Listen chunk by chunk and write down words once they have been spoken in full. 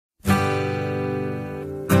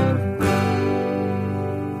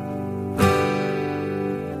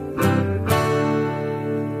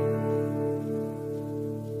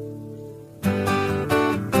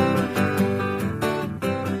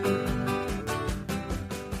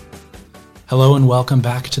Hello and welcome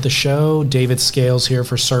back to the show. David Scales here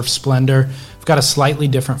for Surf Splendor. I've got a slightly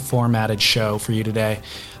different formatted show for you today.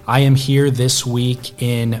 I am here this week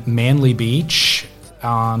in Manly Beach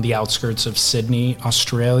on the outskirts of Sydney,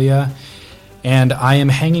 Australia. And I am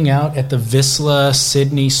hanging out at the Vissla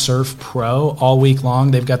Sydney Surf Pro all week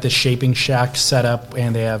long. They've got this shaping shack set up,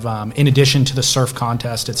 and they have, in addition to the surf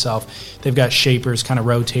contest itself, they've got shapers kind of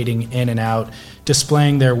rotating in and out,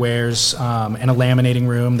 displaying their wares, and a laminating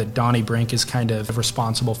room that Donnie Brink is kind of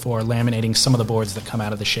responsible for, laminating some of the boards that come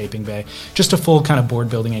out of the shaping bay. Just a full kind of board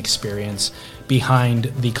building experience behind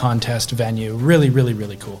the contest venue. Really, really,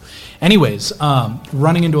 really cool. Anyways,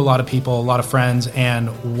 running into a lot of people, a lot of friends,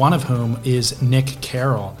 and one of whom is Nick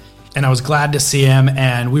Carroll. And I was glad to see him,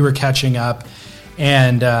 and we were catching up.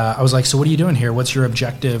 And I was like, so what are you doing here? What's your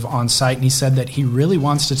objective on site? And he said that he really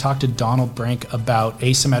wants to talk to Donald Brink about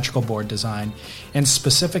asymmetrical board design, and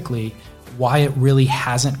specifically why it really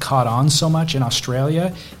hasn't caught on so much in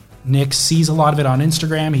Australia. Nick sees a lot of it on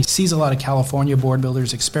Instagram. He sees a lot of California board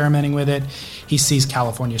builders experimenting with it. He sees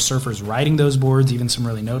California surfers riding those boards, even some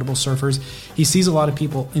really notable surfers. He sees a lot of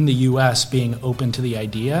people in the US being open to the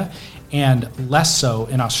idea, and less so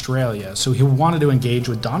in Australia. So he wanted to engage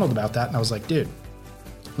with Donald about that, and I was like, dude,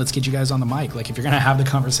 let's get you guys on the mic. Like, if you're going to have the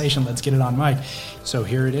conversation, let's get it on mic. So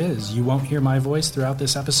here it is. You won't hear my voice throughout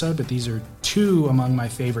this episode, but these are two among my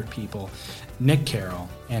favorite people, Nick Carroll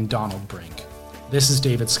and Donald Brink. This is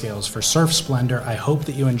David Scales for Surf Splendor. I hope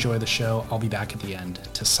that you enjoy the show. I'll be back at the end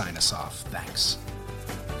to sign us off. Thanks.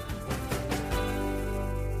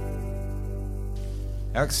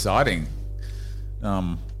 How exciting.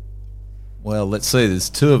 Well, let's see. There's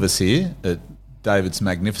two of us here at David's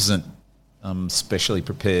magnificent, specially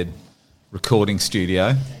prepared recording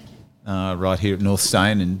studio right here at North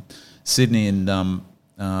Stain in Sydney. And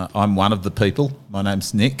I'm one of the people. My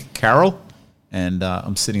name's Nick Carroll, and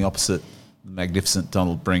I'm sitting opposite the magnificent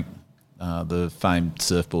Donald Brink, the famed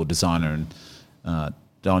surfboard designer. And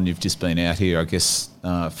Don, you've just been out here, I guess,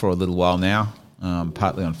 for a little while now,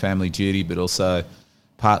 partly on family duty, but also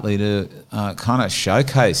partly to kind of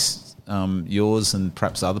showcase yours and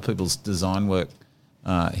perhaps other people's design work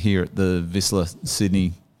here at the Vissla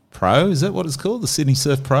Sydney Pro. Is that what it's called? The Sydney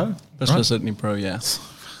Surf Pro? Vissla right? Sydney Pro, yes.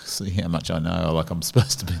 See how much I know. Like, I'm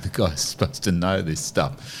supposed to be the guy who's supposed to know this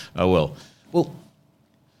stuff. Oh, well. Well,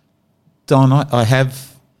 Don, I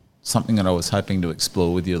have something that I was hoping to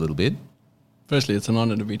explore with you a little bit. Firstly, it's an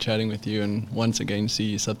honour to be chatting with you and once again see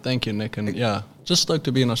you. So thank you, Nick. And yeah, just stoked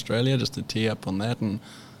to be in Australia, just to tee up on that. And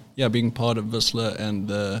yeah, being part of Vissla and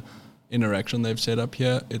the interaction they've set up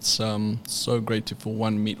here, it's so great to, for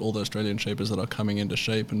one, meet all the Australian shapers that are coming into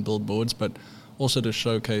shape and build boards, but also to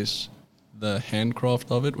showcase the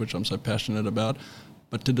handcraft of it, which I'm so passionate about,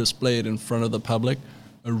 but to display it in front of the public,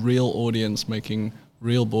 a real audience making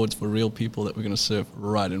real boards for real people that we're going to surf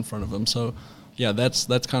right in front of them. So yeah, that's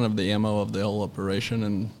kind of the MO of the whole operation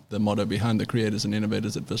and the motto behind the creators and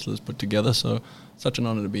innovators that Vissla's put together. So such an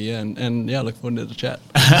honour to be here, and yeah, look forward to the chat.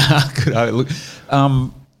 Good. Look,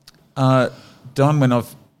 Don, when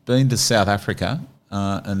I've been to South Africa,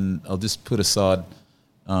 and I'll just put aside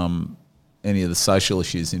any of the social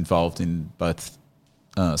issues involved in both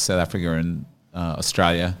South Africa and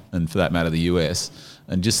Australia, and for that matter the US,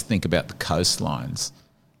 and just think about the coastlines.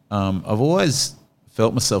 I've always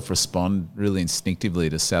felt myself respond really instinctively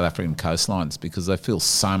to South African coastlines because they feel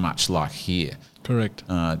so much like here. Correct.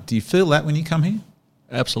 Do you feel that when you come here?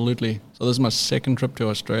 Absolutely. So this is my second trip to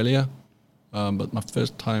Australia, but my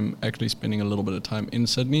first time actually spending a little bit of time in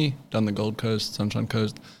Sydney, down the Gold Coast, Sunshine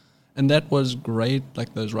Coast, and that was great.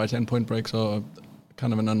 Like, those right-hand point breaks are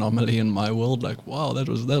kind of an anomaly in my world. Like, wow, that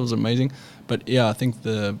was amazing. But yeah, I think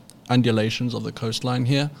the undulations of the coastline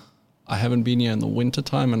here, I haven't been here in the winter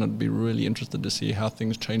time, and I'd be really interested to see how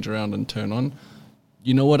things change around and turn on.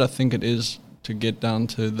 You know what I think it is, to get down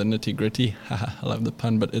to the nitty gritty? I love the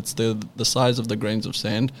pun, but it's the size of the grains of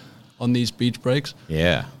sand on these beach breaks.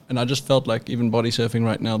 Yeah. And I just felt like, even body surfing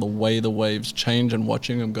right now, the way the waves change and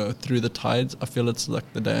watching them go through the tides, I feel it's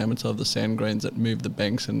like the diameter of the sand grains that move the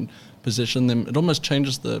banks and position them. It almost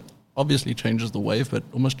obviously changes the wave, but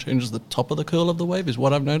almost changes the top of the curl of the wave is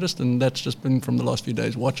what I've noticed, and that's just been from the last few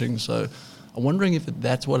days watching. So I'm wondering if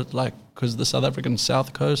that's what it's like, because the South African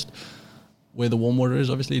south coast, where the warm water is,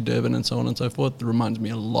 obviously Durban and so on and so forth, reminds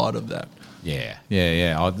me a lot of that. Yeah.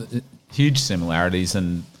 Huge similarities,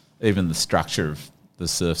 and even the structure of the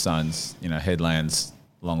surf zones, headlands,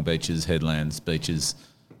 long beaches, headlands, beaches,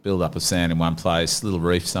 build up of sand in one place, little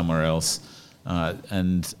reef somewhere else,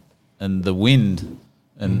 and the wind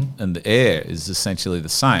and the air is essentially the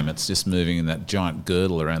same. It's just moving in that giant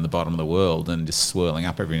girdle around the bottom of the world and just swirling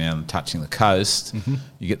up every now and then, touching the coast.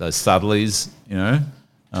 You get those southerlies, you know.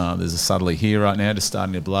 There's a southerly here right now, just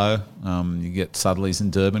starting to blow. You get southerlies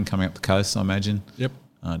in Durban coming up the coast, I imagine. Yep.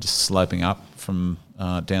 Just sloping up from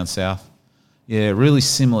down south. Yeah, really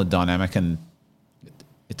similar dynamic. And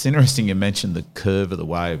it's interesting you mentioned the curve of the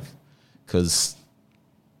wave, because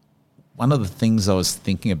one of the things I was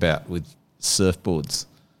thinking about with surfboards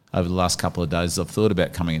over the last couple of days, I've thought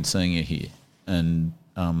about coming and seeing you here and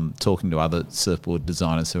talking to other surfboard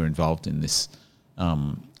designers who are involved in this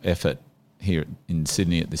effort here in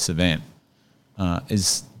Sydney at this event,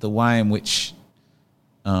 is the way in which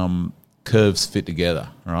curves fit together,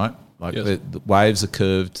 right? Like Yes. the waves are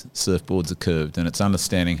curved, surfboards are curved, and it's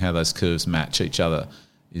understanding how those curves match each other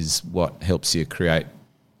is what helps you create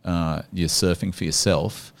your surfing for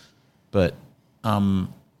yourself. But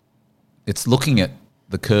it's looking at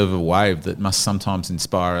the curve of a wave that must sometimes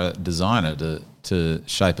inspire a designer to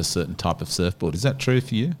shape a certain type of surfboard. Is that true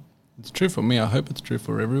for you? It's true for me. I hope it's true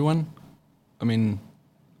for everyone. I mean,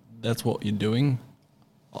 that's what you're doing.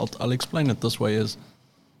 I'll explain it this way: is,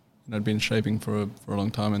 you know, I'd been shaping for a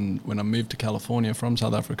long time, and when I moved to California from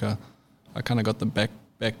South Africa, I kind of got the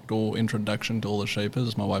backdoor introduction to all the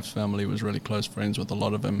shapers. My wife's family was really close friends with a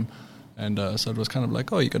lot of them. And so it was kind of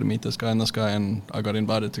like, oh, you got to meet this guy and this guy. And I got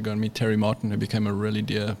invited to go and meet Terry Martin, who became a really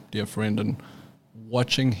dear friend. And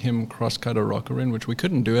watching him cross-cut a rocker in, which we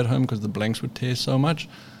couldn't do at home because the blanks would tear so much,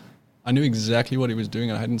 I knew exactly what he was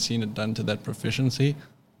doing. I hadn't seen it done to that proficiency.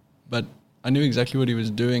 But I knew exactly what he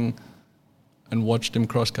was doing and watched him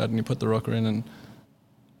cross-cut, and he put the rocker in. And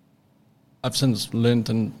I've since learned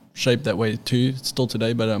and shaped that way too, still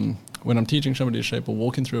today. But when I'm teaching somebody to shape or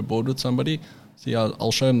walking through a board with somebody, see,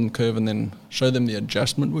 I'll show them the curve and then show them the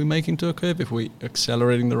adjustment we're making to a curve. If we're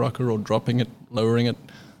accelerating the rocker or dropping it, lowering it,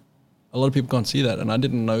 a lot of people can't see that, and I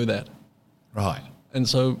didn't know that. Right. And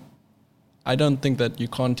so I don't think that you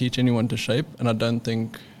can't teach anyone to shape, and I don't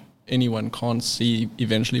think anyone can't see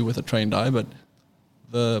eventually with a trained eye, but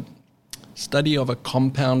the study of a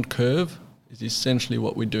compound curve is essentially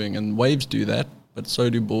what we're doing, and waves do that, but so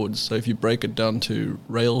do boards. So if you break it down to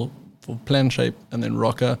rail for plan shape and then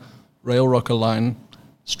rocker, rail rocker line,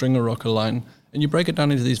 stringer rocker line, and you break it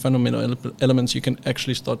down into these fundamental elements, you can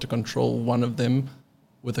actually start to control one of them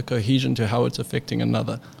with a cohesion to how it's affecting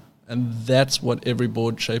another. And that's what every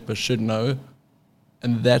board shaper should know.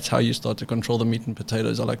 And that's how you start to control the meat and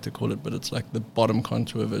potatoes, I like to call it, but it's like the bottom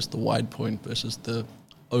contour versus the wide point versus the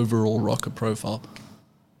overall rocker profile.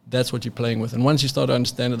 That's what you're playing with. And once you start to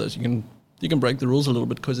understand those, you can break the rules a little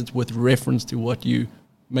bit because it's with reference to what you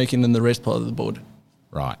making in the rest part of the board.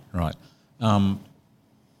 Right.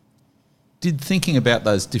 Did thinking about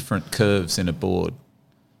those different curves in a board,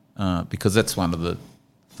 because that's one of the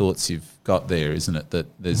thoughts you've got there, isn't it? That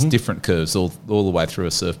there's different curves all the way through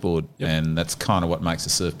a surfboard, and that's kind of what makes a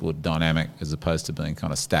surfboard dynamic as opposed to being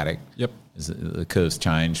kind of static. Yep. Is that the curves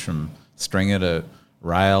change from stringer to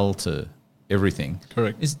rail to everything.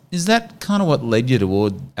 Correct. Is that kind of what led you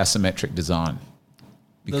toward asymmetric design?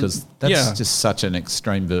 Because that's just such an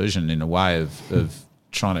extreme version in a way of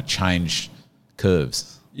trying to change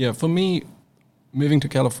curves. Yeah, for me, moving to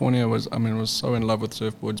California was so in love with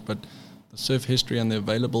surfboards, but the surf history and the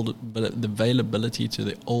availability to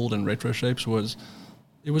the old and retro shapes was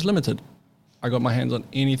limited. I got my hands on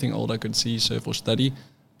anything old I could see, surf or study.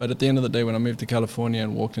 But at the end of the day, when I moved to California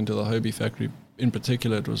and walked into the Hobie factory in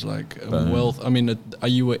particular, it was like a wealth. I mean,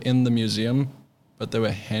 you were in the museum, but they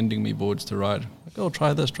were handing me boards to ride. Like, oh,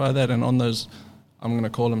 try this, try that. And on those, I'm going to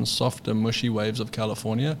call them softer, mushy waves of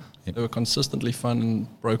California, they were consistently fun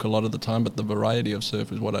and broke a lot of the time, but the variety of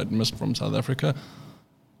surf is what I'd missed from South Africa.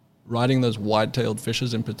 Riding those wide-tailed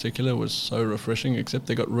fishes in particular was so refreshing, except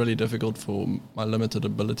they got really difficult for my limited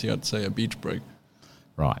ability, I'd say, a beach break.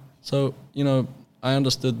 Right. So, I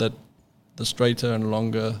understood that the straighter and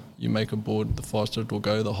longer you make a board, the faster it will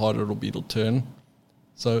go, the harder it'll turn.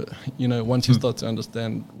 So, once you start to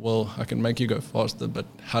understand, well, I can make you go faster, but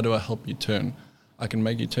how do I help you turn? I can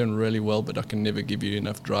make you turn really well, but I can never give you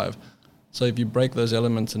enough drive. So if you break those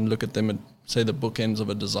elements and look at them at, say, the bookends of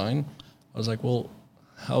a design, I was like, well,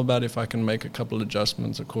 how about if I can make a couple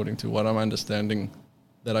adjustments according to what I'm understanding,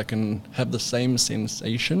 that I can have the same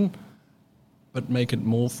sensation, but make it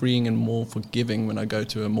more freeing and more forgiving when I go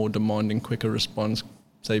to a more demanding, quicker response,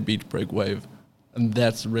 say beach break wave. And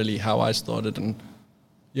that's really how I started. And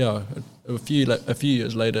yeah, a few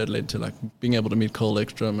years later, it led to like being able to meet Cole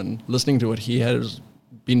Ekstrom and listening to what he has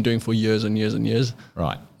been doing for years and years and years.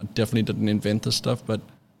 Right. I definitely didn't invent this stuff, but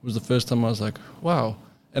it was the first time I was like, wow.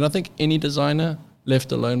 And I think any designer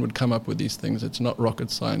left alone, would come up with these things. It's not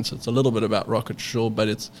rocket science. It's a little bit about rockets, sure, but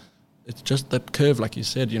it's just that curve, like you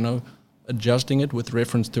said, adjusting it with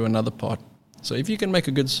reference to another part. So if you can make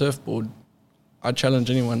a good surfboard, I challenge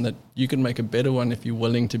anyone that you can make a better one if you're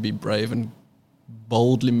willing to be brave and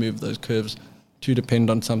boldly move those curves to depend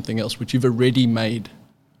on something else, which you've already made.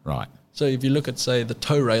 Right. So if you look at, say, the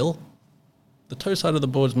toe rail, the toe side of the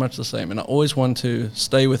board is much the same, and I always want to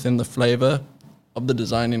stay within the flavor of the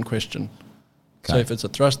design in question. Okay. So if it's a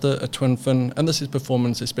thruster, a twin fin, and this is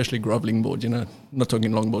performance, especially groveling boards, not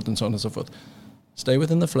talking longboards and so on and so forth, stay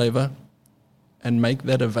within the flavor and make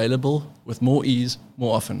that available with more ease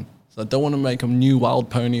more often. So I don't want to make a new wild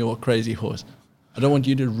pony or crazy horse. I don't want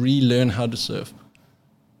you to relearn how to surf.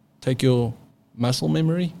 Take your muscle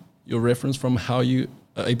memory, your reference from how you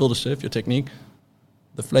are able to surf, your technique,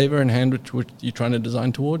 the flavor in hand which you're trying to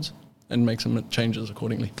design towards, and make some changes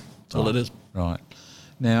accordingly. That's all it is. Right.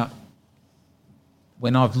 Now,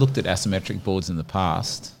 when I've looked at asymmetric boards in the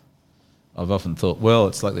past, I've often thought, well,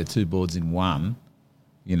 it's like they're two boards in one,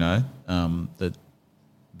 that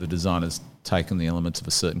the designer's taken the elements of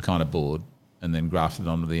a certain kind of board and then grafted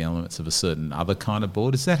onto the elements of a certain other kind of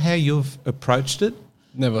board. Is that how you've approached it?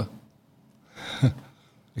 Never.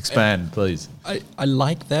 Expand, please. I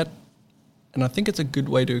like that, and I think it's a good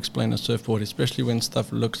way to explain a surfboard, especially when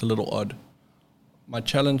stuff looks a little odd. My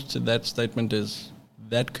challenge to that statement is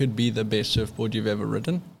that could be the best surfboard you've ever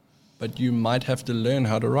ridden, but you might have to learn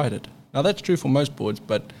how to ride it. Now, that's true for most boards,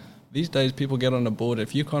 but these days people get on a board.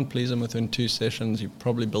 If you can't please them within 2 sessions, you've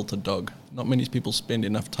probably built a dog. Not many people spend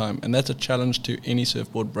enough time, and that's a challenge to any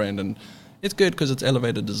surfboard brand, and it's good because it's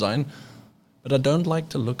elevated design, but I don't like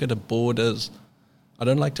to look at a board I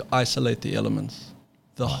don't like to isolate the elements.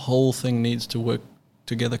 The whole thing needs to work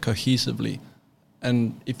together cohesively.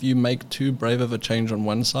 And if you make too brave of a change on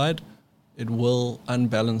one side, it will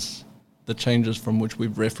unbalance the changes from which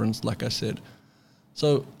we've referenced, like I said.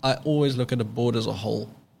 So I always look at a board as a whole,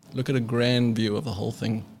 look at a grand view of the whole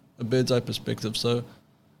thing, a bird's eye perspective. So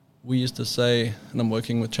we used to say, and I'm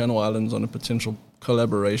working with Channel Islands on a potential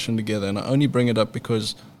collaboration together, and I only bring it up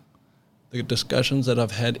because the discussions that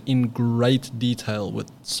I've had in great detail with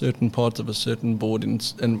certain parts of a certain board, and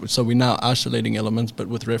so we're now isolating elements, but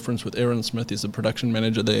with reference with Aaron Smith, he's the production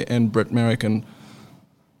manager there, and Brett Merrick, and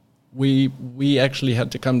we actually had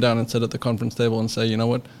to come down and sit at the conference table and say, you know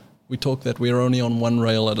what, we talk that we're only on one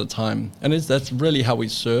rail at a time, and that's really how we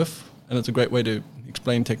surf, and it's a great way to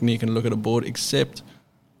explain technique and look at a board, except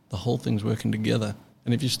the whole thing's working together.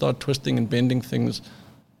 And if you start twisting and bending things,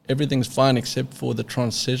 everything's fine except for the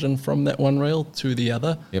transition from that one rail to the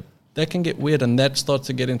other. Yep. That can get weird, and that starts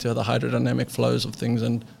to get into the hydrodynamic flows of things,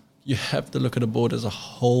 and you have to look at a board as a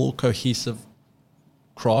whole cohesive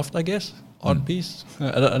craft, I guess, art piece.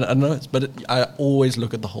 I don't know, I always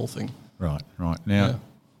look at the whole thing. Right. Now,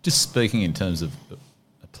 just speaking in terms of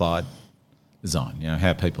applied design,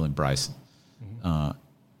 how people embrace it. I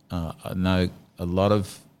know a lot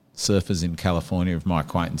of surfers in California, of my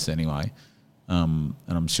acquaintance anyway, and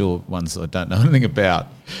I'm sure ones I don't know anything about,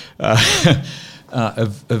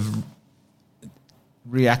 have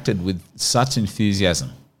reacted with such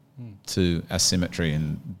enthusiasm to asymmetry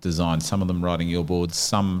and design. Some of them riding your boards,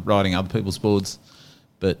 some riding other people's boards,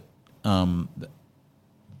 but the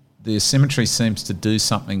asymmetry seems to do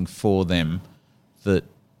something for them that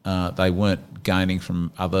they weren't gaining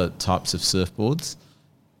from other types of surfboards.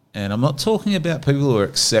 And I'm not talking about people who are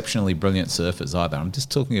exceptionally brilliant surfers either. I'm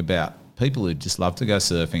just talking about people who just love to go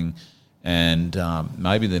surfing, and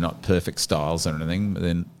maybe they're not perfect styles or anything, but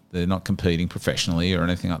then they're not competing professionally or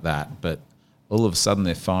anything like that, but all of a sudden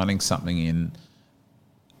they're finding something in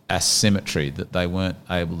asymmetry that they weren't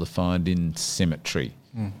able to find in symmetry.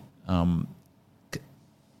 I'm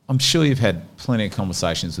sure you've had plenty of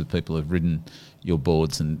conversations with people who've ridden your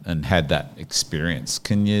boards and had that experience.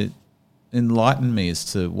 Can you enlighten me as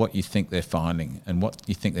to what you think they're finding and what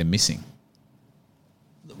you think they're missing?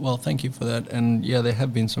 Well, thank you for that. And yeah, there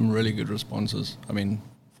have been some really good responses. I mean,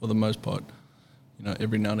 for the most part,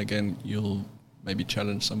 every now and again you'll maybe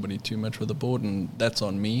challenge somebody too much with a board, and that's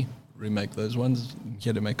on me. Remake those ones. I'm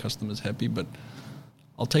here to make customers happy, but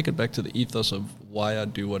I'll take it back to the ethos of why I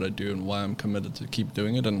do what I do and why I'm committed to keep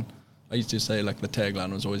doing it. And I used to say, like, the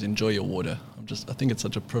tagline was always enjoy your water. I think it's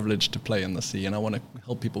such a privilege to play in the sea, and I want to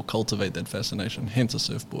help people cultivate that fascination, hence a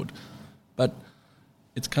surfboard. But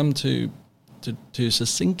it's come to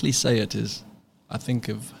succinctly say it is, I think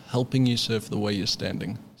of helping you surf the way you're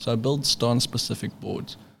standing. So I build stance-specific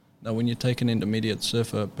boards. Now, when you take an intermediate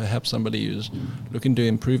surfer, perhaps somebody who's looking to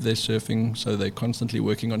improve their surfing, so they're constantly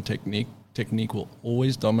working on technique will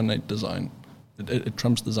always dominate design. It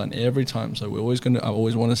trumps design every time. So I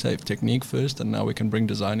always want to save technique first, and now we can bring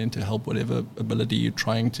design in to help whatever ability you're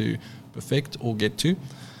trying to perfect or get to.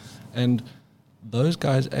 And those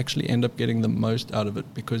guys actually end up getting the most out of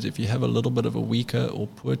it, because if you have a little bit of a weaker or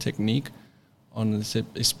poor technique on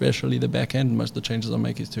especially the back end, most of the changes I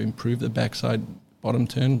make is to improve the backside bottom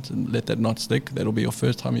turn, to let that not stick. That'll be your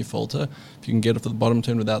first time you falter. If you can get it for the bottom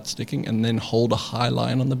turn without sticking and then hold a high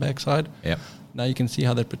line on the backside, Yep. now you can see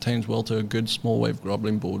how that pertains well to a good small wave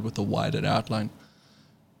grobbling board with a wider outline.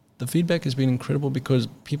 The feedback has been incredible because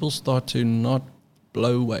people start to not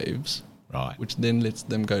blow waves, Right. which then lets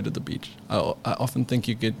them go to the beach. I often think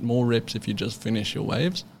you get more reps if you just finish your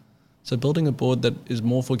waves. So building a board that is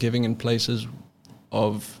more forgiving in places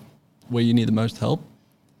of where you need the most help,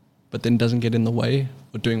 but then doesn't get in the way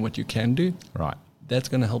of doing what you can do, Right. that's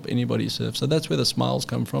going to help anybody surf. So that's where the smiles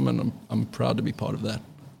come from, and I'm proud to be part of that.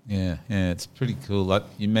 Yeah, it's pretty cool. Like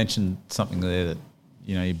you mentioned something there that,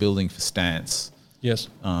 you're building for stance. Yes.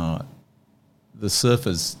 The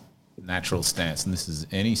surfer's natural stance, and this is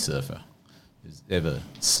any surfer who's ever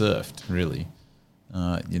surfed, really,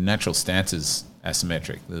 your natural stance is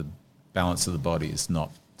asymmetric. The balance of the body is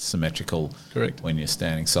not symmetrical. Correct. When you're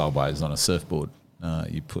standing sideways on a surfboard.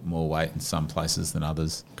 You put more weight in some places than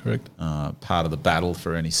others. Correct. Part of the battle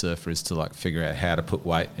for any surfer is to figure out how to put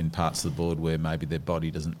weight in parts of the board where maybe their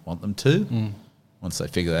body doesn't want them to. Once they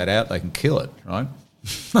figure that out, they can kill it, right?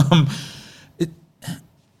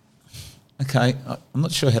 Okay, I'm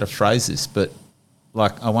not sure how to phrase this, but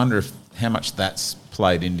I wonder how much that's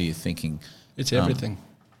played into your thinking. It's everything.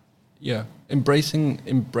 Yeah, embracing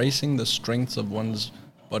the strengths of one's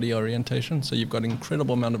body orientation. So you've got an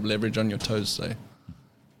incredible amount of leverage on your toes, say.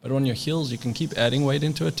 But on your heels, you can keep adding weight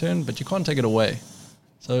into a turn, but you can't take it away.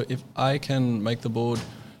 So if I can make the board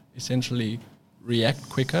essentially react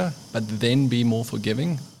quicker, but then be more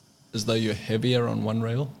forgiving, as though you're heavier on one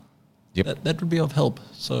rail, Yep. that would be of help.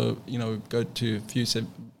 So, go to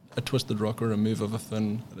a twisted rocker, a move of a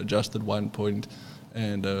fin, an adjusted wind point,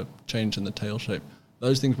 and a change in the tail shape.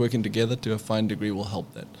 Those things working together to a fine degree will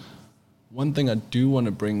help that. One thing I do want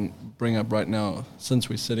to bring up right now, since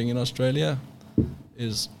we're sitting in Australia,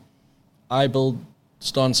 is I build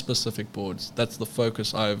stance-specific boards. That's the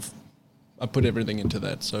focus. I put everything into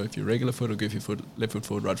that. So if you're regular foot or goofy foot, left foot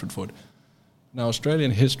forward, right foot forward. Now,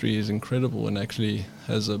 Australian history is incredible and actually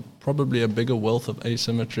has probably a bigger wealth of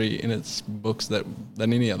asymmetry in its books than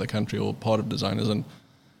any other country or part of designers. And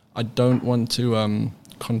I don't want to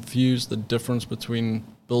confuse the difference between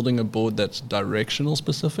building a board that's directional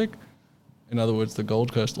specific. In other words, the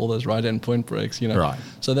Gold Coast, all those right-hand point breaks, Right.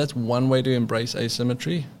 So that's one way to embrace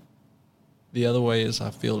asymmetry. The other way is I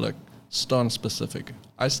feel stance specific.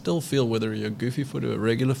 I still feel whether you're a goofy footer or a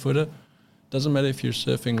regular footer, doesn't matter if you're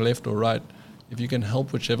surfing left or right, if you can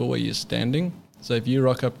help whichever way you're standing. So if you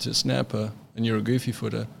rock up to snapper and you're a goofy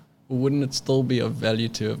footer, well, wouldn't it still be of value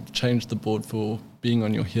to have changed the board for being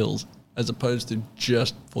on your heels as opposed to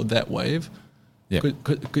just for that wave? Yeah.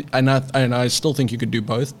 And I still think you could do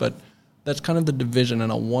both, but that's kind of the division,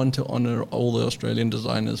 and I want to honor all the Australian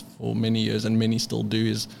designers for many years, and many still do,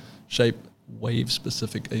 is shape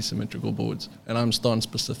wave-specific asymmetrical boards, and I'm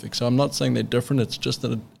stance-specific. So I'm not saying they're different, it's just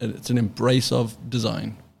that it's an embrace of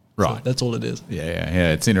design. Right. So that's all it is.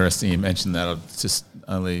 Yeah. It's interesting you mentioned that. I was just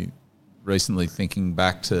only recently thinking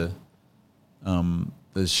back to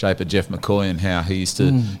the shape of Jeff McCoy and how he used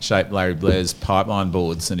to shape Larry Blair's pipeline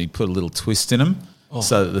boards, and he'd put a little twist in them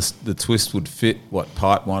so that the twist would fit what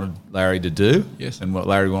Pipe wanted Larry to do and what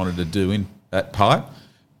Larry wanted to do in that pipe.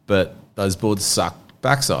 But those boards sucked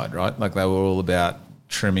backside, right? They were all about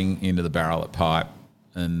trimming into the barrel at Pipe,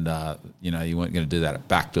 and you weren't going to do that at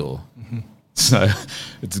backdoor. Mm-hmm. So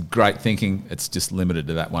it's great thinking. It's just limited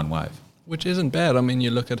to that one wave. Which isn't bad. I mean,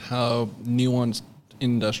 you look at how nuanced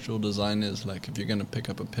industrial design is. If you're going to pick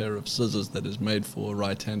up a pair of scissors that is made for a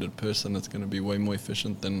right-handed person, it's going to be way more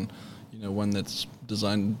efficient than one that's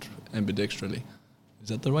designed ambidextrally. Is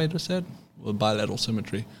that the way to say it? Well, bilateral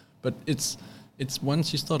symmetry. But it's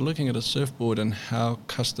once you start looking at a surfboard and how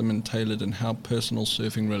custom and tailored and how personal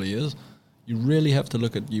surfing really is, you really have to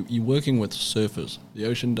look at you're working with surfers. The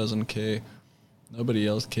ocean doesn't care. Nobody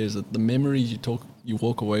else cares. That the memories you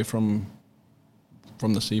walk away from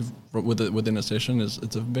the sea within a session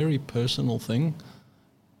it's a very personal thing.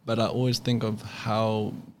 But I always think of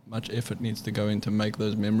how much effort needs to go in to make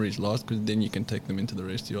those memories last, because then you can take them into the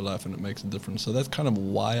rest of your life and it makes a difference. So that's kind of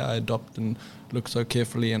why I adopt and look so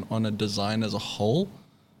carefully and on a design as a whole.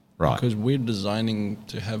 Right. Because we're designing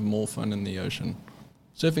to have more fun in the ocean.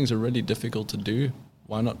 Surfing's already difficult to do.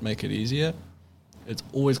 Why not make it easier? it's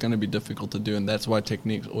always going to be difficult to do, and that's why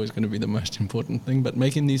technique is always going to be the most important thing. But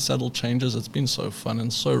making these subtle changes, it's been so fun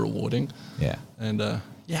and so rewarding. Yeah. And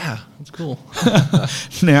it's cool.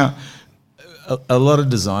 Now, a lot of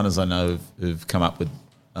designers I know who've come up with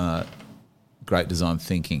great design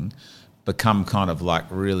thinking become kind of like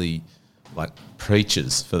really like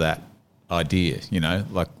preachers for that idea,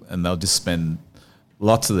 and they'll just spend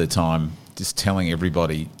lots of their time just telling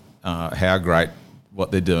everybody how great what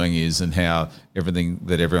they're doing is and how everything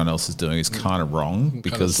that everyone else is doing is kind of wrong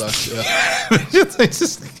because it's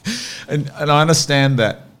just, and I understand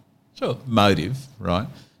that motive, right?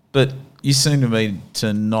 But you seem to me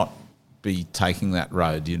to not be taking that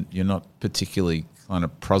road. You're not particularly kind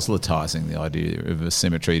of proselytizing the idea of a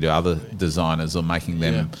symmetry to other designers or making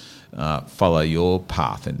them follow your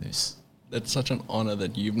path in this. That's such an honor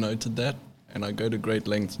that you've noted that. And I go to great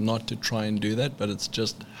lengths not to try and do that, but it's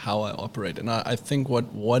just how I operate. And I think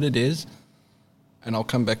what it is, and I'll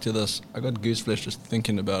come back to this, I got goose flesh just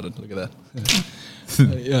thinking about it. Look at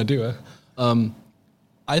that. Yeah, I do.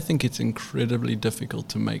 I think it's incredibly difficult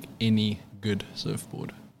to make any good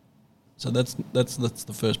surfboard. So that's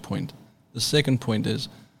the first point. The second point is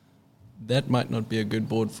that might not be a good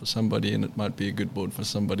board for somebody and it might be a good board for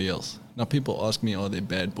somebody else. Now, people ask me, are there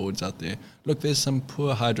bad boards out there? Look, there's some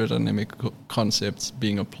poor hydrodynamic concepts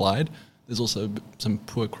being applied. There's also some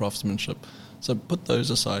poor craftsmanship. So put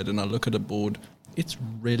those aside and I look at a board, it's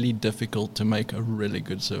really difficult to make a really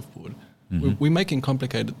good surfboard. Mm-hmm. We're making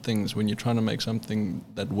complicated things when you're trying to make something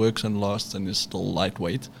that works and lasts and is still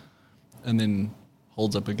lightweight and then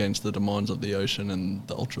holds up against the demands of the ocean and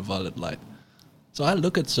the ultraviolet light. So I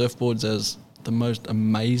look at surfboards as the most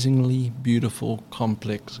amazingly beautiful,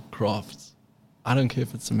 complex crafts. I don't care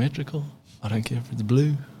if it's symmetrical. I don't care if it's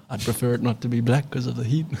blue. I'd prefer it not to be black because of the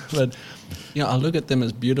heat. But I look at them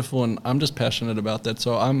as beautiful, and I'm just passionate about that.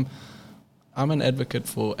 So I'm an advocate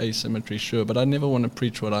for asymmetry, sure, but I never want to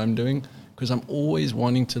preach what I'm doing because I'm always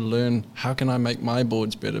wanting to learn how can I make my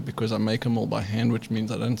boards better because I make them all by hand, which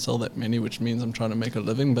means I don't sell that many, which means I'm trying to make a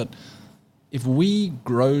living. But if we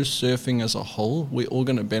grow surfing as a whole, we're all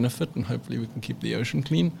going to benefit and hopefully we can keep the ocean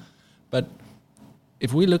clean. But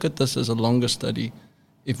if we look at this as a longer study,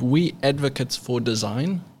 if we advocates for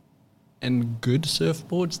design and good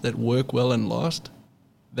surfboards that work well and last,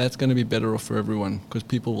 that's going to be better off for everyone because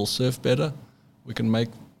people will surf better. We can make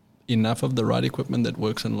enough of the right equipment that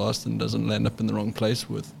works and lasts and doesn't land up in the wrong place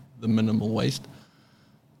with the minimal waste.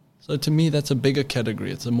 So to me, that's a bigger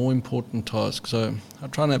category. It's a more important task. So I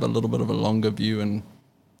try and have a little bit of a longer view. And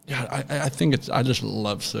I think I just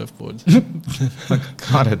love surfboards.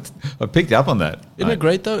 I picked up on that. Isn't it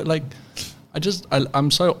great though? Like,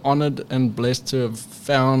 I'm so honored and blessed to have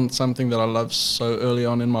found something that I love so early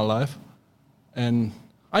on in my life. And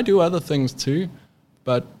I do other things too,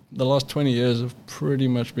 but the last 20 years have pretty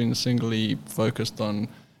much been singly focused on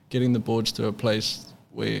getting the boards to a place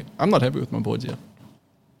where I'm not happy with my boards yet.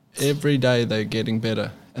 Every day they're getting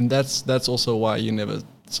better, and that's also why you never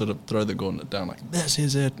sort of throw the gauntlet down like this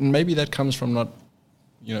is it. And maybe that comes from not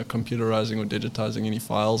computerizing or digitizing any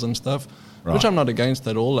files and stuff, right, which I'm not against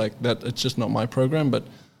at all. Like that, it's just not my program. But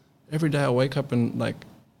every day I wake up and like,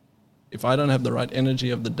 if I don't have the right energy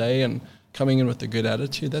of the day and coming in with a good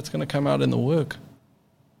attitude, that's going to come out in the work.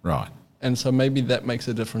 Right. And so maybe that makes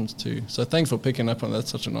a difference too. So thanks for picking up on that.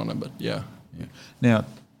 That's such an honor. But yeah. Now,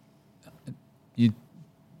 you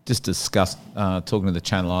just discussed talking to the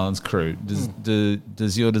Channel Islands crew.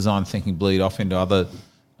 Does your design thinking bleed off into other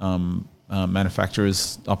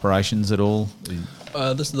manufacturers' operations at all?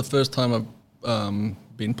 This is the first time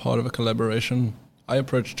I've been part of a collaboration. I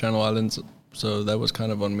approached Channel Islands, so that was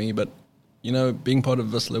kind of on me. But, being part of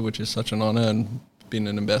Vissla, which is such an honor, and being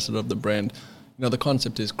an ambassador of the brand, the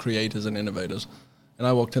concept is creators and innovators. And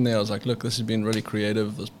I walked in there, I was like, look, this has been really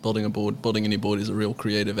creative. Building a board, building any board is a real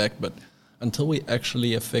creative act. But until we're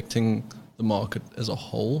actually affecting the market as a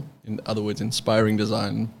whole, in other words, inspiring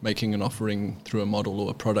design, making an offering through a model or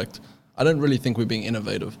a product, I don't really think we're being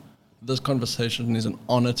innovative. This conversation is an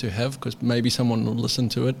honor to have because maybe someone will listen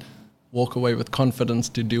to it, walk away with confidence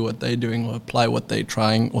to do what they're doing or apply what they're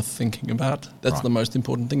trying or thinking about. That's right. The most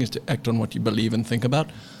important thing is to act on what you believe and think about.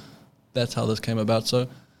 That's how this came about. So,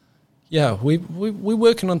 yeah, we're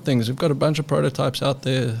working on things. We've got a bunch of prototypes out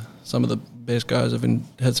there. Some of the best guys have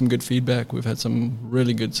had some good feedback. We've had some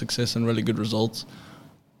really good success and really good results.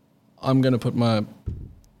 I'm going to put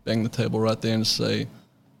bang the table right there and say,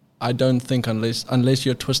 I don't think unless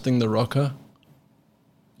you're twisting the rocker,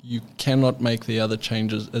 you cannot make the other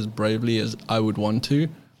changes as bravely as I would want to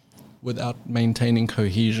without maintaining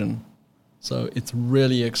cohesion. So it's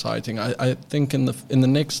really exciting. I think in the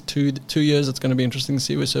next two years, it's going to be interesting to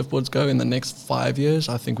see where surfboards go. In the next 5 years,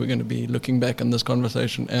 I think we're going to be looking back on this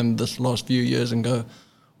conversation and this last few years and go,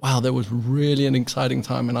 wow, that was really an exciting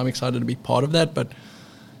time, and I'm excited to be part of that. But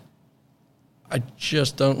I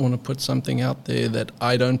just don't want to put something out there that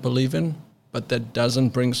I don't believe in, but that doesn't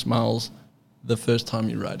bring smiles the first time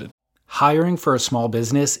you ride it. Hiring for a small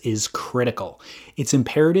business is critical. It's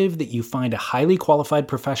imperative that you find a highly qualified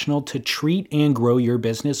professional to treat and grow your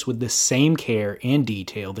business with the same care and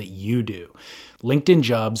detail that you do. LinkedIn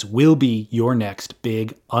Jobs will be your next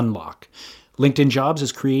big unlock. LinkedIn Jobs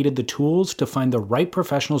has created the tools to find the right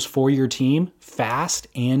professionals for your team fast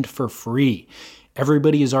and for free.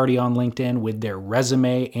 Everybody is already on LinkedIn with their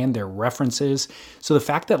resume and their references. So the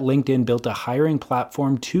fact that LinkedIn built a hiring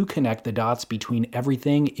platform to connect the dots between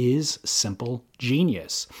everything is simple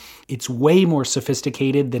genius. It's way more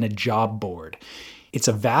sophisticated than a job board. It's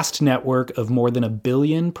a vast network of more than 1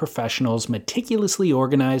 billion professionals meticulously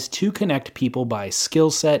organized to connect people by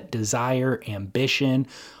skill set, desire, ambition,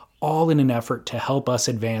 all in an effort to help us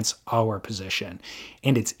advance our position.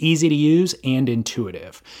 And it's easy to use and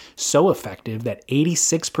intuitive. So effective that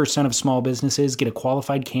 86% of small businesses get a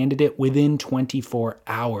qualified candidate within 24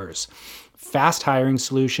 hours. Fast hiring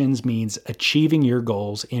solutions means achieving your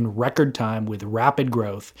goals in record time with rapid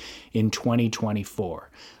growth in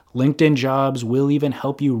 2024. LinkedIn Jobs will even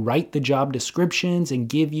help you write the job descriptions and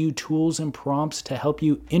give you tools and prompts to help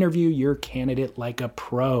you interview your candidate like a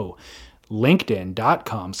pro.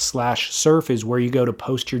 LinkedIn.com/surf is where you go to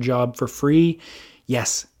post your job for free.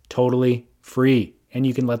 Yes, totally free. And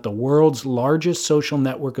you can let the world's largest social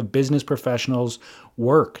network of business professionals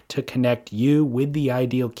work to connect you with the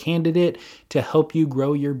ideal candidate to help you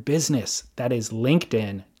grow your business. That is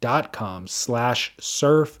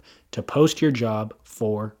LinkedIn.com/surf to post your job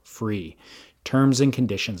for free. Terms and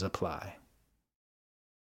conditions apply.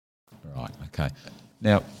 Right, okay.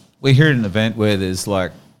 Now, we're here at an event where there's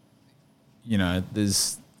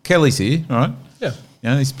there's Kelly's here, right? Yeah.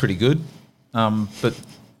 He's pretty good. But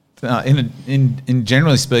in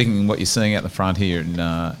generally speaking, what you're seeing out the front here in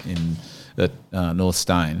North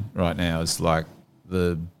Stain right now is like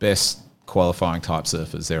the best qualifying type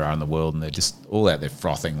surfers there are in the world, and they're just all out there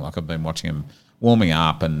frothing. Like, I've been watching them warming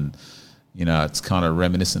up, and it's kind of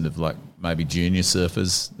reminiscent of like maybe junior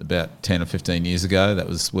surfers about 10 or 15 years ago. That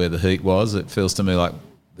was where the heat was. It feels to me like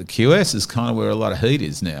the QS is kind of where a lot of heat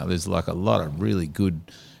is now. There's like a lot of really good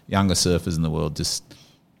younger surfers in the world, just,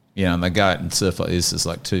 and they go out and surf like this. It's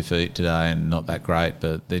like 2 feet today and not that great,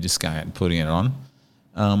 but they're just going out and putting it on.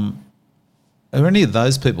 Are any of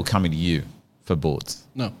those people coming to you for boards?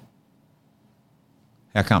 No.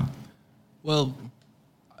 How come? Well,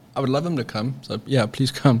 I would love them to come. So yeah, please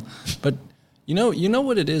come. But you know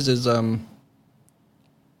what it is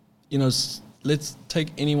let's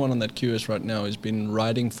take anyone on that QS right now who's been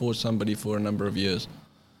riding for somebody for a number of years.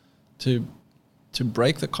 To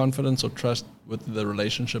break the confidence or trust with the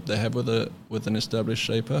relationship they have with an established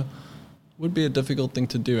shaper would be a difficult thing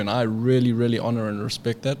to do, and I really, really honor and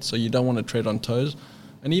respect that. So you don't want to tread on toes,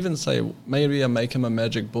 and even say maybe I make him a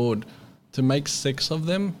magic board to make 6 of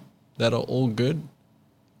them that are all good,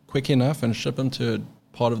 quick enough, and ship them to a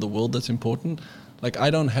part of the world that's important. Like,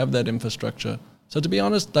 I don't have that infrastructure, so to be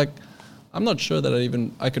honest, like, I'm not sure that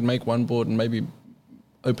I could make one board and maybe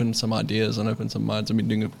open some ideas and open some minds. I've been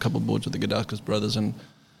doing a couple of boards with the Gadauskas brothers, and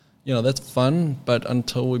that's fun, but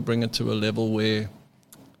until we bring it to a level where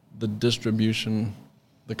the distribution,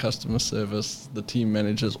 the customer service, the team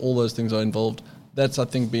managers, all those things are involved, that's, I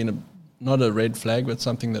think, been not a red flag, but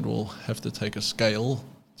something that will have to take a scale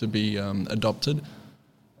to be adopted.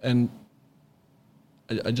 And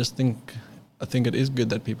I just think it is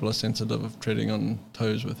good that people are sensitive of treading on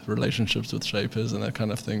toes with relationships with shapers and that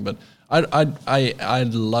kind of thing. But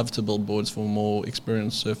I'd love to build boards for more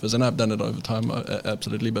experienced surfers, and I've done it over time,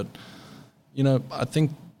 absolutely. But I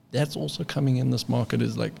think that's also coming in this market,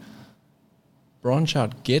 is like, branch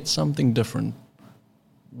out, get something different,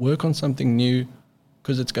 work on something new,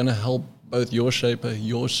 because it's going to help both your shaper,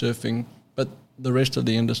 your surfing, but the rest of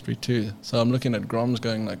the industry too. So I'm looking at Groms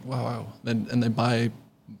going like, wow, and they buy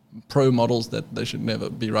pro models that they should never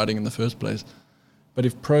be riding in the first place. But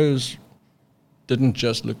if pros didn't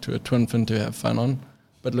just look to a twin fin to have fun on,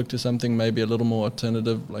 but look to something maybe a little more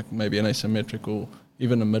alternative, like maybe an asymmetric or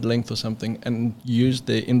even a mid-length or something, and use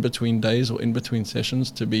their in-between days or in-between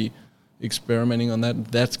sessions to be experimenting on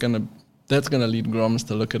that's gonna lead Groms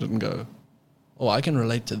to look at it and go, oh, I can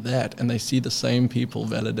relate to that. And they see the same people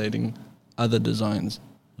validating other designs.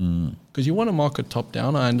 Because you want to market top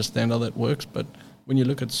down. I understand how that works, but when you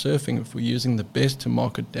look at surfing, if we're using the best to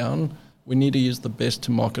market down, we need to use the best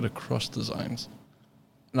to market across designs.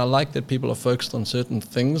 And I like that people are focused on certain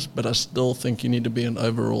things, but I still think you need to be an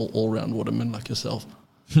overall all-round waterman like yourself.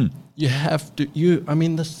 You have to,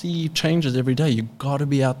 the sea changes every day. You got to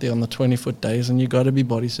be out there on the 20-foot days, and you got to be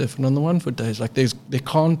body surfing on the 1-foot days. Like there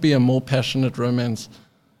can't be a more passionate romance.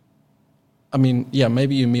 I mean, yeah,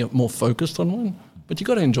 maybe you're more focused on one, but you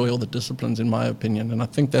got to enjoy all the disciplines, in my opinion. And I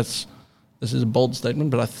think this is a bold statement,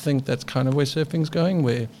 but I think that's kind of where surfing's going,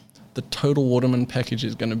 where the total waterman package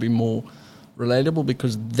is going to be more relatable,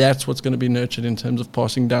 because that's what's going to be nurtured in terms of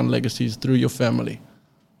passing down legacies through your family.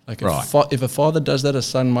 Like if a father does that, a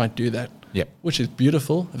son might do that. Yep. Which is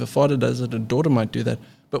beautiful. If a father does it, a daughter might do that.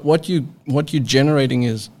 But what you're generating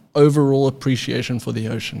is overall appreciation for the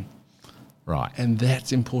ocean. Right. And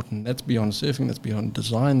that's important. That's beyond surfing, that's beyond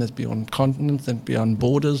design, that's beyond continents, that's beyond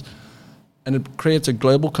borders. And it creates a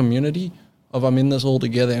global community of I'm in this all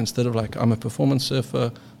together, instead of like I'm a performance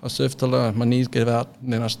surfer, I surf till my knees give out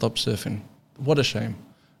and then I stop surfing. What a shame.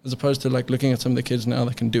 As opposed to like looking at some of the kids now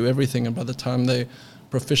that can do everything, and by the time they're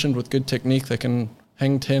proficient with good technique, they can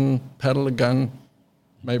hang 10, paddle a gun,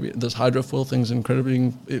 maybe this hydrofoil thing's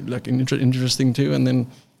incredibly like interesting too, and then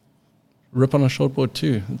rip on a shortboard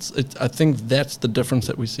too. I think that's the difference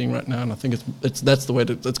that we're seeing right now, and I think that's the way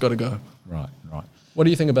it's got to go. Right. What do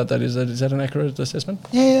you think about that? Is that an accurate assessment?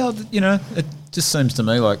 Yeah, it just seems to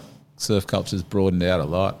me like surf culture's broadened out a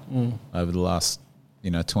lot over the last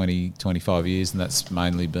 20, 25 years, and that's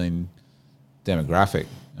mainly been demographic.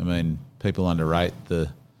 I mean, people underrate the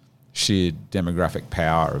sheer demographic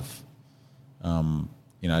power of,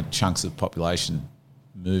 chunks of population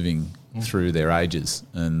moving through their ages,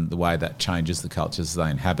 and the way that changes the cultures they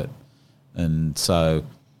inhabit. And so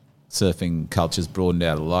surfing culture's broadened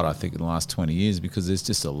out a lot, I think, in the last 20 years, because there's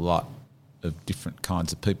just a lot of different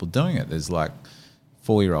kinds of people doing it. There's like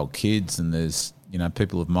 4-year-old kids, and there's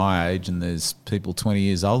people of my age, and there's people 20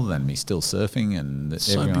 years older than me still surfing, and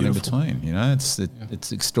everyone in between.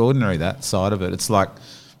 It's extraordinary, that side of it. It's like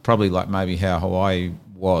probably like maybe how Hawaii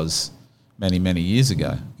was many, many years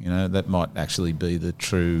ago. That might actually be the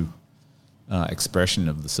true expression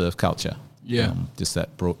of the surf culture. Yeah, just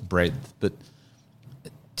that breadth. But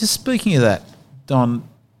just speaking of that, Don,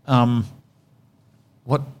 one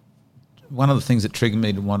of the things that triggered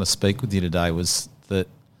me to want to speak with you today was that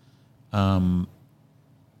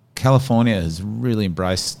California has really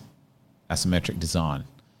embraced asymmetric design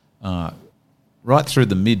right through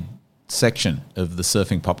the mid-section of the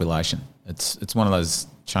surfing population. It's one of those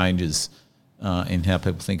changes in how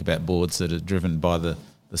people think about boards that are driven by the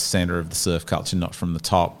centre of the surf culture, not from the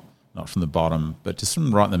top, not from the bottom, but just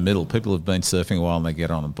from right in the middle. People have been surfing a while and they get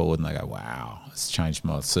on a board and they go, wow, it's changed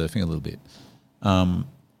my surfing a little bit. And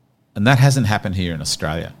that hasn't happened here in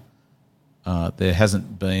Australia. There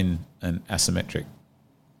hasn't been an asymmetric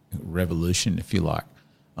revolution, if you like.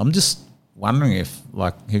 I'm just wondering if,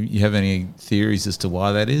 you have any theories as to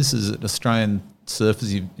why that is? Is it Australian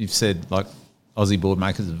surfers? You've said, like, Aussie board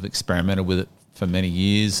makers have experimented with it for many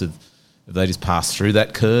years. Have they just passed through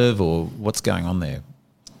that curve, or what's going on there?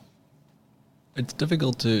 It's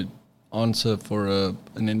difficult to answer for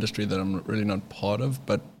an industry that I'm really not part of,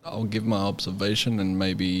 but I'll give my observation and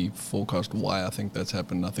maybe forecast why I think that's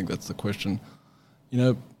happened. I think that's the question.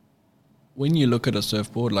 When you look at a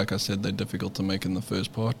surfboard, like I said, they're difficult to make in the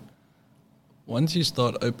first part. Once you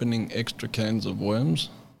start opening extra cans of worms,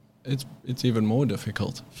 it's even more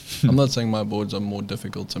difficult. I'm not saying my boards are more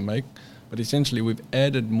difficult to make, but essentially we've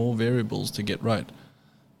added more variables to get right.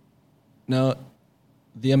 Now,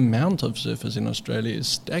 the amount of surfers in Australia is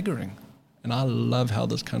staggering, and I love how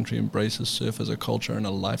this country embraces surf as a culture and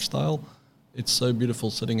a lifestyle. It's so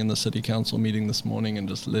beautiful sitting in the city council meeting this morning and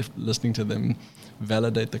just listening to them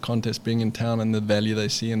validate the contest being in town, and the value they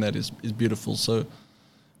see in that is beautiful. So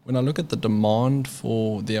when I look at the demand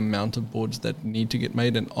for the amount of boards that need to get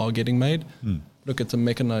made and are getting made, look, it's a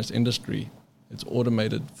mechanized industry. It's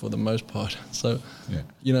automated for the most part. So,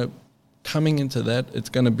 coming into that, it's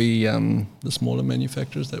going to be the smaller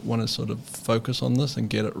manufacturers that want to sort of focus on this and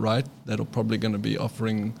get it right. That'll probably going to be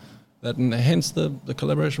offering that, and hence the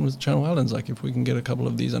collaboration with Channel Islands. Like, if we can get a couple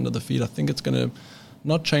of these under the feet, I think it's going to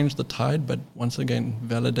not change the tide, but once again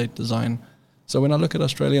validate design. So when I look at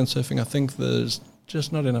Australian surfing, I think there's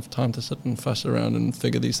just not enough time to sit and fuss around and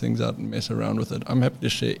figure these things out and mess around with it. I'm happy to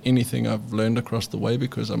share anything I've learned across the way,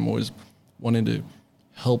 because I'm always wanting to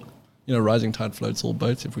help. Rising tide floats all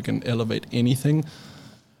boats. If we can elevate anything,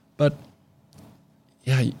 but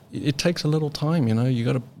yeah, it takes a little time. You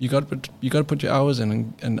got to put your hours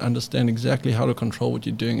in and understand exactly how to control what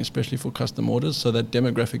you're doing, especially for custom orders. So that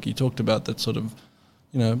demographic you talked about, that sort of,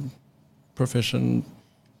 profession,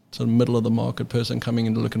 sort of middle of the market person coming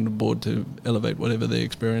in to look at the board to elevate whatever their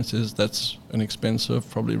experience is. That's an expensive,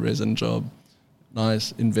 probably resin job,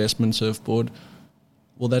 nice investment surfboard.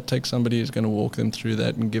 Well, that takes somebody who's going to walk them through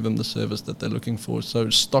that and give them the service that they're looking for. So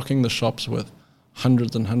stocking the shops with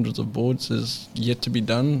hundreds and hundreds of boards is yet to be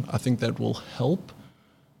done. I think that will help.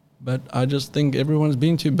 But I just think everyone's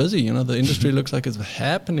being too busy. The industry looks like it's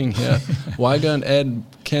happening here. Why go and add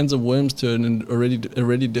cans of worms to an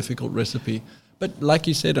already difficult recipe? But like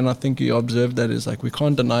you said, and I think you observed that, is like we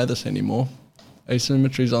can't deny this anymore.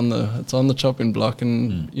 Asymmetry's on the chopping block,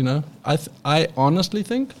 and I honestly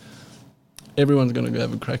think everyone's going to go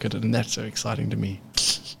have a crack at it, and that's so exciting to me.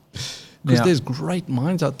 Because there's great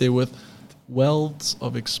minds out there with wealths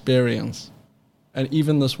of experience. And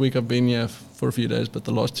even this week I've been here for a few days, but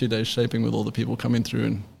the last 2 days shaping with all the people coming through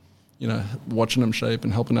and, watching them shape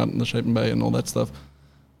and helping out in the shaping bay and all that stuff.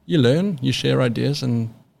 You learn, you share ideas,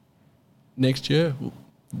 and next year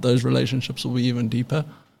those relationships will be even deeper,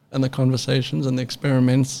 and the conversations and the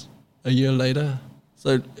experiments a year later.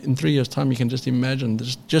 So in 3 years' time, you can just imagine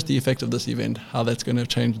just the effect of this event, how that's going to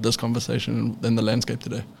change this conversation and the landscape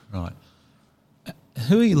today. Right.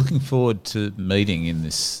 Who are you looking forward to meeting in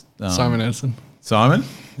this? Simon Edson. Simon?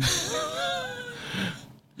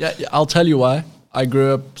 Yeah, I'll tell you why. I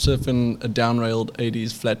grew up surfing a down-railed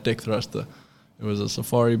 80s flat deck thruster. It was a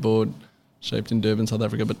safari board shaped in Durban, South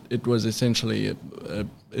Africa, but it was essentially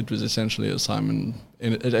a Simon.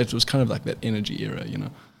 It was kind of like that energy era,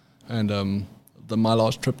 And my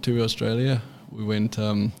last trip to Australia, we went.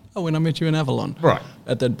 When I met you in Avalon, right,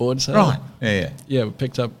 at that board sale, right, yeah. We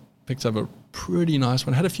picked up a pretty nice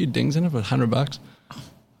one. Had a few dings in it, but $100.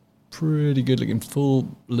 Pretty good looking, full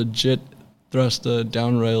legit thruster,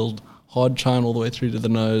 down railed, hard chine all the way through to the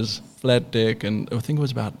nose, flat deck, and I think it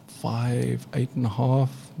was about 8.5,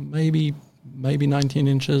 maybe 19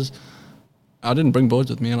 inches. I didn't bring boards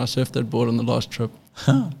with me, and I surfed that board on the last trip.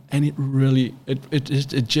 And it really,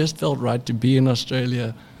 it just felt right to be in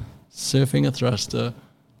Australia, surfing a thruster,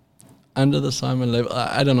 under the Simon level.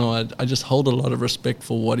 I don't know, I just hold a lot of respect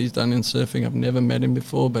for what he's done in surfing. I've never met him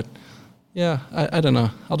before, but yeah, I don't know.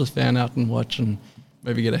 I'll just fan out and watch and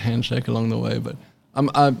maybe get a handshake along the way. But I'm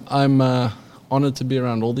honored to be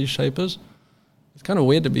around all these shapers. It's kind of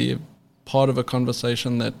weird to be part of a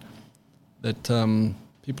conversation that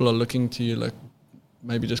people are looking to you like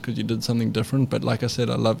maybe just because you did something different. But like I said,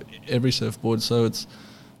 I love every surfboard, so it's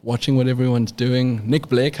watching what everyone's doing. Nick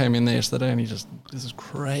Blair came in there yesterday and he just, this is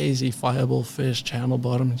crazy fireball fish, channel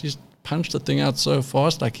bottom. He just punched the thing out so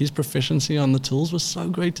fast. Like his proficiency on the tools was so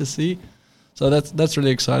great to see. So that's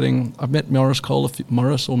really exciting. I've met Maurice Cole,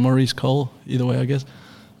 Maurice Cole, either way, I guess.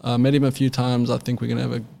 Met him a few times. I think we're going to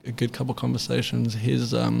have a good couple conversations.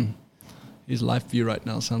 His life view right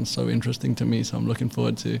now sounds so interesting to me, so I'm looking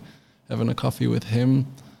forward to having a coffee with him.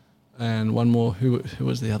 And one more, who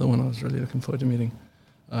was the other one I was really looking forward to meeting?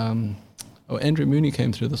 Andrew Mooney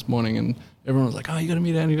came through this morning, and everyone was like, "Oh, you got to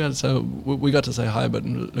meet Andrew." So we got to say hi, but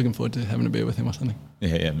looking forward to having a beer with him or something.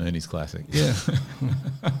 Yeah, Mooney's classic. Yeah.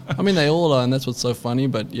 I mean, they all are, and that's what's so funny.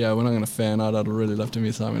 But yeah, we're not going to fan out. I'd really love to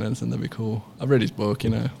meet Simon Edson. That'd be cool. I've read his book,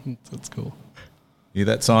 it's cool. You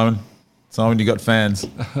that, Simon? Simon, you got fans?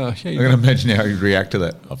 Yeah, I can imagine how he'd react to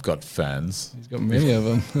that. I've got fans. He's got many of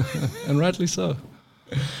them, and rightly so.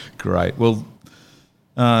 Great. Well,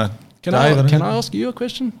 Can I ask you a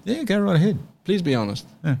question? Yeah, go right ahead. Please be honest.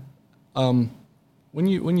 Yeah. When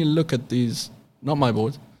you look at these, not my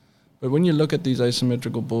boards, but when you look at these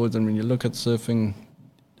asymmetrical boards and when you look at surfing,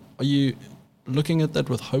 are you looking at that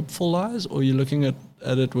with hopeful eyes, or are you looking at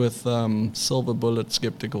it with silver bullet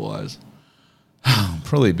skeptical eyes?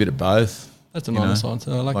 Probably a bit of both. That's an honest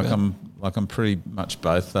answer. I like that. I'm pretty much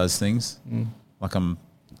both those things. Like I'm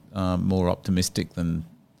more optimistic than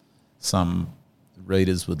some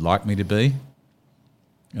readers would like me to be,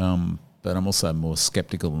 but I'm also more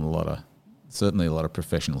skeptical than certainly a lot of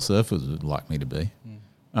professional surfers would like me to be.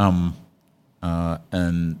 And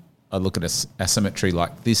I look at asymmetry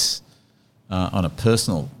like this on a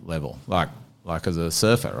personal level, like as a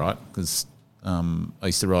surfer, right? Because I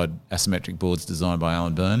used to ride asymmetric boards designed by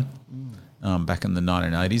Alan Byrne back in the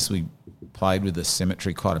 1980s. We played with the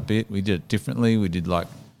symmetry quite a bit. We did it differently. We did like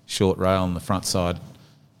short rail on the front side,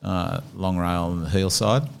 long rail on the heel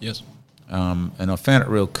side. Yes. And I found it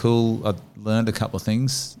real cool. I learned a couple of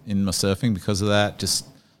things in my surfing because of that,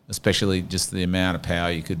 especially the amount of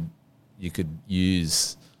power you could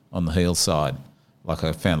use on the heel side. Like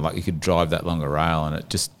I found you could drive that longer rail and it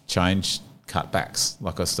just changed cutbacks.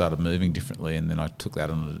 Like I started moving differently, and then I took that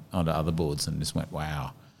onto other boards and just went,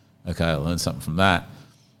 wow, okay, I learned something from that.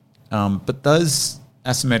 But those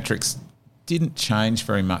asymmetrics didn't change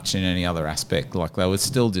very much in any other aspect. Like they were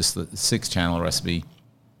still just the 6-channel recipe,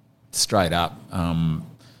 straight up.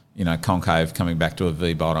 Concave coming back to a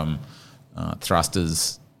V bottom,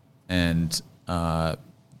 thrusters, and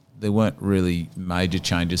there weren't really major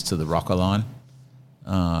changes to the rocker line.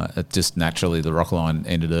 It just naturally the rocker line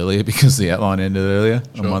ended earlier because the outline ended earlier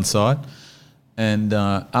on one side. And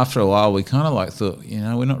after a while, we kind of like thought,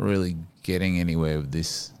 we're not really getting anywhere with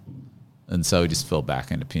this. And so we just fell back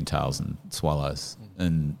into pintails and swallows.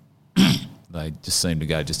 And they just seemed to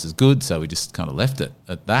go just as good, so we just kind of left it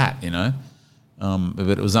at that,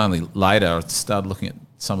 But it was only later I started looking at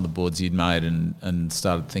some of the boards you'd made and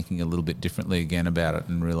started thinking a little bit differently again about it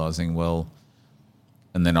and realising,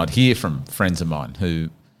 and then I'd hear from friends of mine who,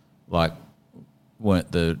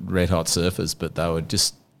 weren't the red-hot surfers, but they were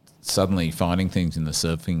just suddenly finding things in the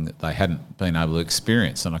surfing that they hadn't been able to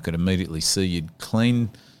experience, and I could immediately see you'd clean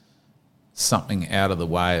something out of the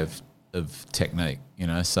way of technique,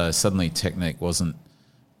 So suddenly technique wasn't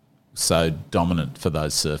so dominant for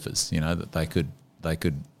those surfers, that they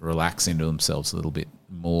could relax into themselves a little bit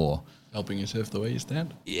more. Helping you surf the way you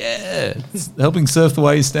stand? Yeah, it's helping surf the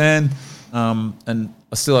way you stand. And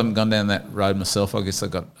I still haven't gone down that road myself. I guess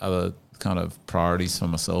I've got other kind of priorities for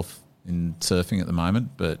myself in surfing at the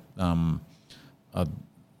moment. But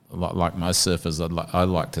like most surfers, I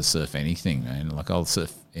like to surf anything, man. Like I'll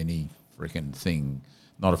surf any freaking thing,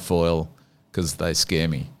 not a foil, because they scare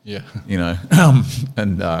me. Yeah.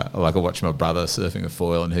 And I watch my brother surfing a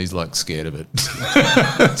foil and he's like scared of it.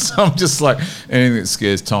 So I'm just like, anything that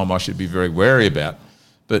scares Tom I should be very wary about.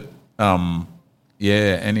 But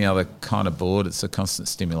any other kind of board, it's a constant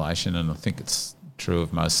stimulation, and I think it's true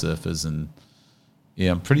of most surfers. And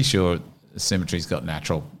I'm pretty sure symmetry's got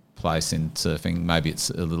natural place in surfing. Maybe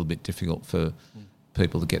it's a little bit difficult for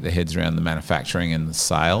people to get their heads around the manufacturing and the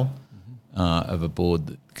sale of a board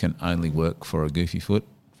that can only work for a goofy foot,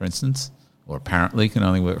 for instance, or apparently can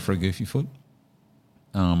only work for a goofy foot.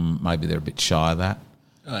 Maybe they're a bit shy of that.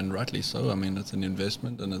 And rightly so. I mean, it's an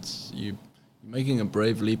investment, and it's you making a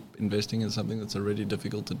brave leap investing in something that's already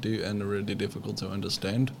difficult to do and already difficult to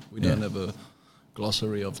understand. We don't have a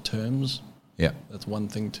glossary of terms. Yeah. That's one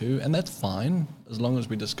thing too. And that's fine, as long as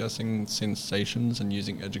we're discussing sensations and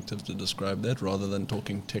using adjectives to describe that rather than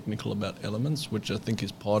talking technical about elements, which I think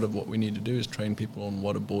is part of what we need to do, is train people on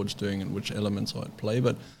what a board's doing and which elements are at play.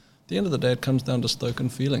 But at the end of the day, it comes down to stoke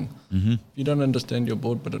and feeling. Mm-hmm. If you don't understand your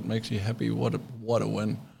board, but it makes you happy, what a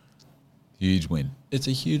win. Huge win. It's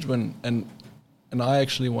a huge win. And I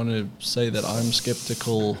actually want to say that I'm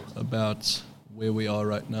skeptical about where we are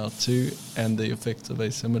right now too, and the effects of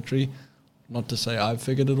asymmetry. Not to say I've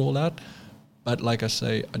figured it all out, but like I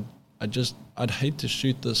say, I'd hate to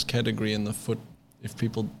shoot this category in the foot if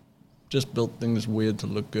people just built things weird to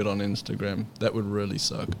look good on Instagram. That would really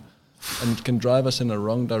suck, and it can drive us in a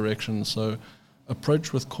wrong direction. So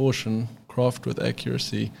approach with caution, craft with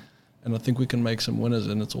accuracy, and I think we can make some winners,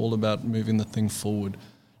 and it's all about moving the thing forward,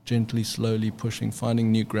 gently, slowly pushing,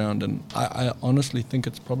 finding new ground. And I honestly think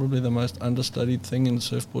it's probably the most understudied thing in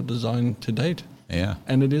surfboard design to date. Yeah.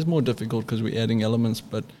 And it is more difficult because we're adding elements,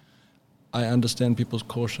 but I understand people's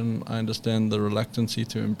caution. I understand the reluctancy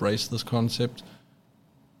to embrace this concept.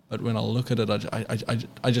 But when I look at it,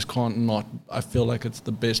 I just can't not. I feel like it's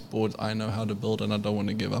the best board I know how to build, and I don't want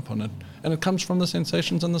to give up on it. And it comes from the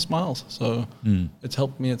sensations and the smiles. So it's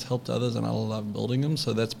helped me, it's helped others, and I love building them.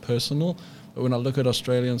 So that's personal. But when I look at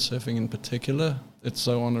Australian surfing in particular, it's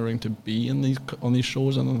so honouring to be on these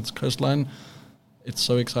shores and on this coastline. It's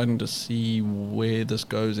so exciting to see where this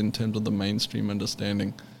goes in terms of the mainstream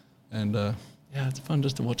understanding. And it's fun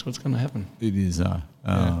just to watch what's going to happen. It is.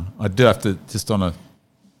 I do have to, just on a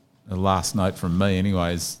last note from me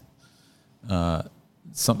anyways,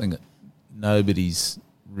 something that nobody's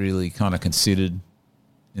really kind of considered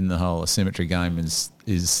in the whole asymmetry game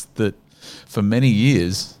is that for many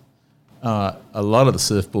years, a lot of the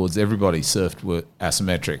surfboards everybody surfed were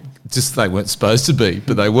asymmetric. Just they weren't supposed to be,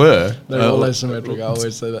 but they were. They're all asymmetric. I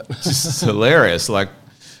always say that. Just hilarious. Like,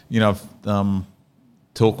 I've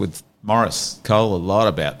talked with Morris Cole a lot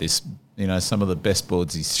about this. Some of the best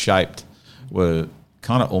boards he's shaped were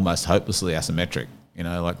kind of almost hopelessly asymmetric.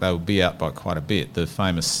 Like they would be out by quite a bit. The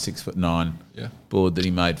famous 6'9" board that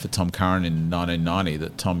he made for Tom Curran in 1990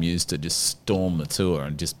 that Tom used to just storm the tour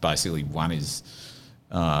and just basically won his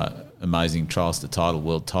amazing trials to title,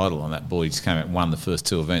 world title on that board. He just came out and won the first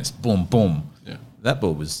two events. Boom, boom. Yeah. That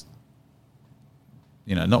board was,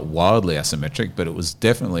 not wildly asymmetric, but it was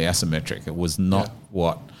definitely asymmetric. It was not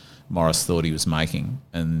what Morris thought he was making.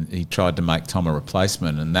 And he tried to make Tom a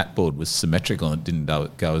replacement, and that board was symmetrical and it didn't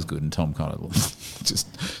go as good. And Tom kind of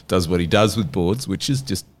just does what he does with boards, which is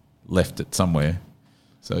just left it somewhere.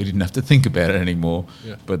 So he didn't have to think about it anymore.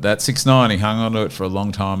 Yeah. But that 6.9, he hung on to it for a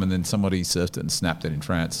long time, and then somebody surfed it and snapped it in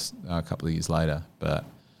France a couple of years later. But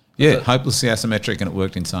yeah, hopelessly asymmetric, and it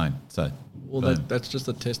worked insane. So, well, that's just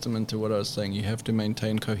a testament to what I was saying. You have to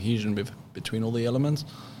maintain cohesion between all the elements.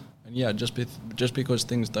 And yeah, just because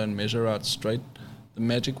things don't measure out straight, the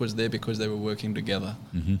magic was there because they were working together.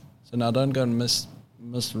 Mm-hmm. So now don't go and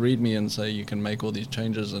misread me and say you can make all these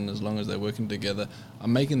changes and as long as they're working together.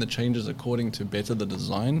 I'm making the changes according to better the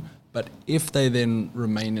design, but if they then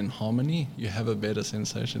remain in harmony, you have a better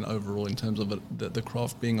sensation overall in terms of the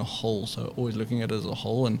craft being a whole. So always looking at it as a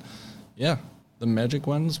whole, and yeah, the magic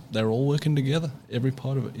ones, they're all working together, every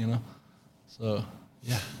part of it, So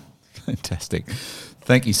yeah. Fantastic.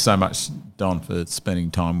 Thank you so much, Don, for spending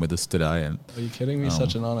time with us today. And are you kidding me?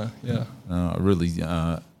 Such an honor. Yeah. I really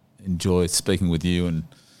enjoy speaking with you, and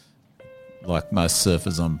like most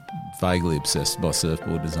surfers, I'm vaguely obsessed by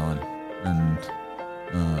surfboard design. And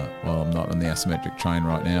while I'm not on the asymmetric train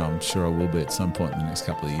right now, I'm sure I will be at some point in the next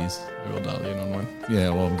couple of years. We will dial in on one. Yeah,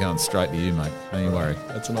 well, I'm going straight to you, mate. Don't you worry.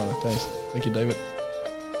 That's an honor. Thanks. Thank you, David.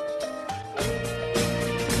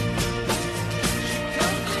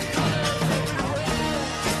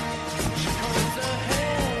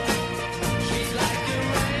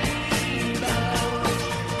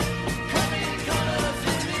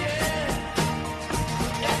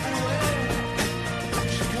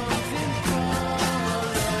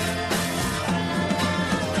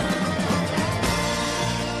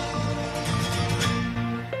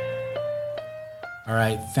 All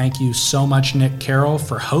right. Thank you so much, Nick Carroll,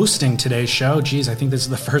 for hosting today's show. Geez, I think this is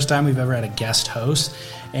the first time we've ever had a guest host.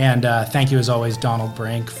 And thank you, as always, Donald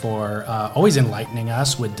Brink, for always enlightening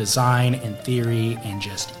us with design and theory and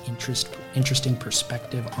just interesting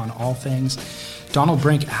perspective on all things. Donald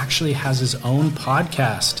Brink actually has his own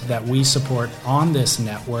podcast that we support on this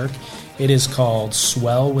network. It is called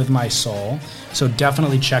Swell with My Soul. So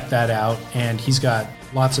definitely check that out. And he's got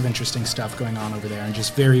lots of interesting stuff going on over there and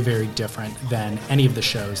just very, very different than any of the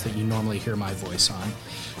shows that you normally hear my voice on.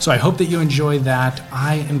 So I hope that you enjoy that.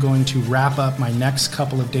 I am going to wrap up my next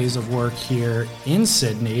couple of days of work here in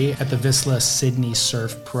Sydney at the Vissla Sydney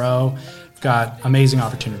Surf Pro. Got amazing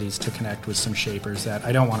opportunities to connect with some shapers that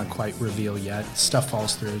I don't want to quite reveal yet. Stuff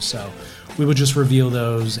falls through, so we will just reveal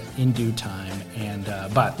those in due time. And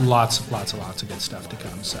but lots of good stuff to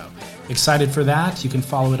come. So excited for that. You can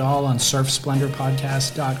follow it all on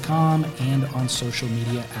surfsplendorpodcast.com and on social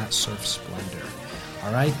media at surfsplendor.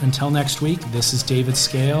 All right, until next week, this is David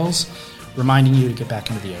Scales reminding you to get back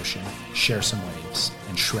into the ocean, share some waves,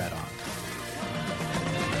 and shred on.